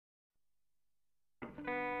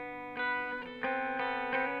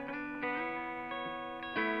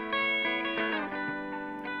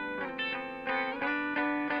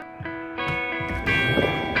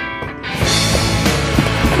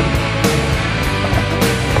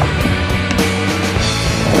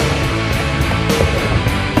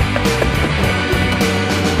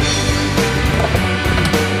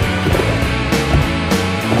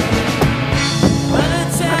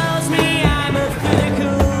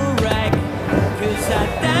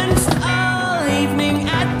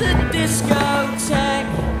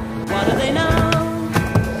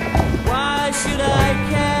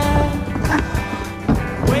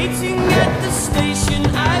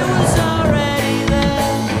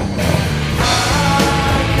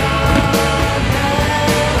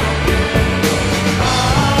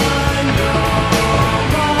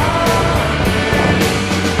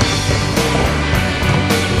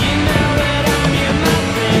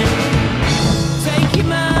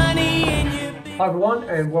Hi everyone,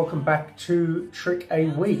 and welcome back to Trick a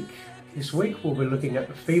Week. This week we'll be looking at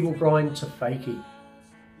the Feeble grind to fakie.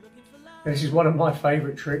 Now, this is one of my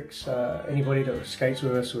favourite tricks. Anybody that skates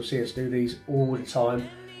with us will see us do these all the time.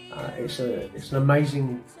 It's an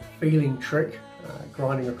amazing feeling trick,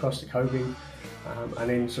 grinding across the coping and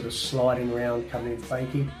then sort of sliding around, coming in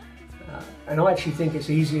fakie. And I actually think it's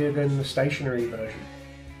easier than the stationary version.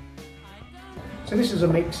 So this is a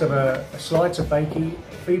mix of a slide to fakie,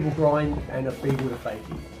 a feeble grind and a feeble to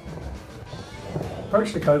fakie.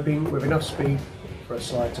 Approach the coping with enough speed for a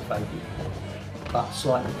slide to fakie, but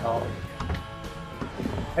slightly carving.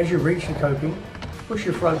 As you reach the coping, push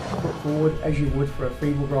your front foot forward as you would for a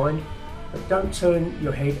feeble grind, but don't turn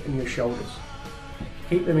your head and your shoulders.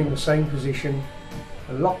 Keep them in the same position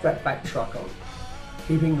and lock that back truck on,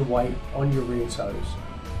 keeping the weight on your rear toes.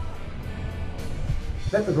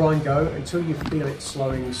 Let the grind go until you feel it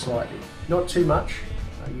slowing slightly. Not too much,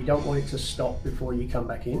 you don't want it to stop before you come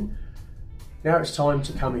back in. Now it's time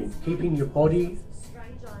to come in, keeping your body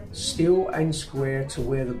still and square to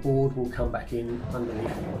where the board will come back in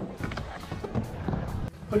underneath you.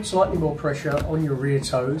 Put slightly more pressure on your rear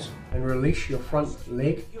toes and release your front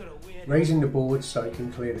leg, raising the board so it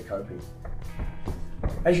can clear the coping.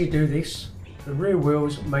 As you do this, the rear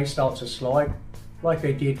wheels may start to slide like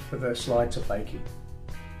they did for the slide to fakie.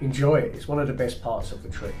 Enjoy it, it's one of the best parts of the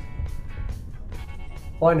trick.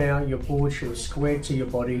 By now your board should have squared to your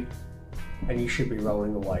body and you should be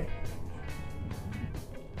rolling away.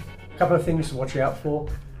 A couple of things to watch out for.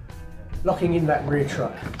 Locking in that rear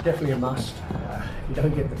truck, definitely a must. If you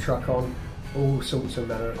don't get the truck on, all sorts of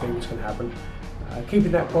manner of things can happen.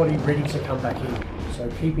 Keeping that body ready to come back in, so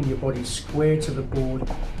keeping your body square to the board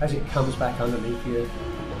as it comes back underneath you.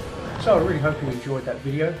 So I really hope you enjoyed that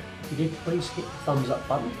video. If you did, please hit the thumbs up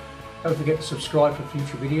button. Don't forget to subscribe for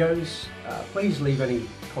future videos. Please leave any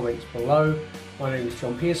comments below. My name is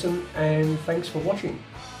John Pearson and thanks for watching.